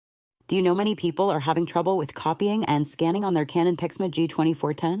Do you know many people are having trouble with copying and scanning on their Canon PIXMA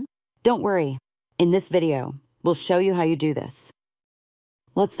G2410? Don't worry. In this video, we'll show you how you do this.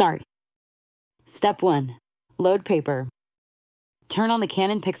 Let's start. Step 1. Load paper. Turn on the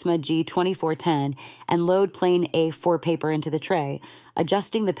Canon PIXMA G2410 and load plain A4 paper into the tray,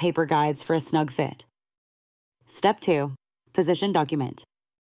 adjusting the paper guides for a snug fit. Step 2. Position document.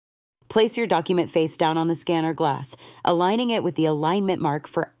 Place your document face down on the scanner glass, aligning it with the alignment mark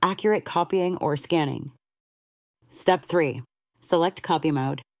for accurate copying or scanning. Step 3. Select copy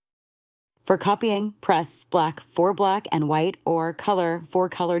mode. For copying, press black for black and white or color for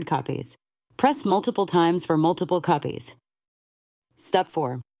colored copies. Press multiple times for multiple copies. Step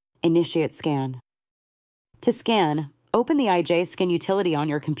 4. Initiate scan. To scan, open the iJScan utility on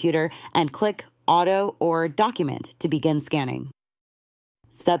your computer and click Auto or Document to begin scanning.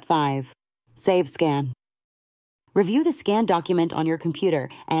 Step 5. Save scan. Review the scanned document on your computer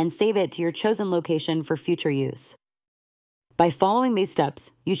and save it to your chosen location for future use. By following these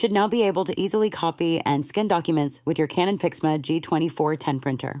steps, you should now be able to easily copy and scan documents with your Canon PIXMA G2410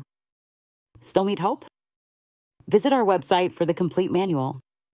 printer. Still need help? Visit our website for the complete manual.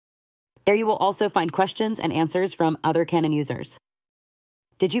 There you will also find questions and answers from other Canon users.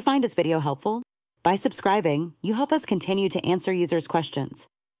 Did you find this video helpful? By subscribing, you help us continue to answer users' questions.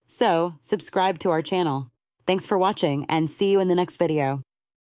 So, subscribe to our channel. Thanks for watching and see you in the next video.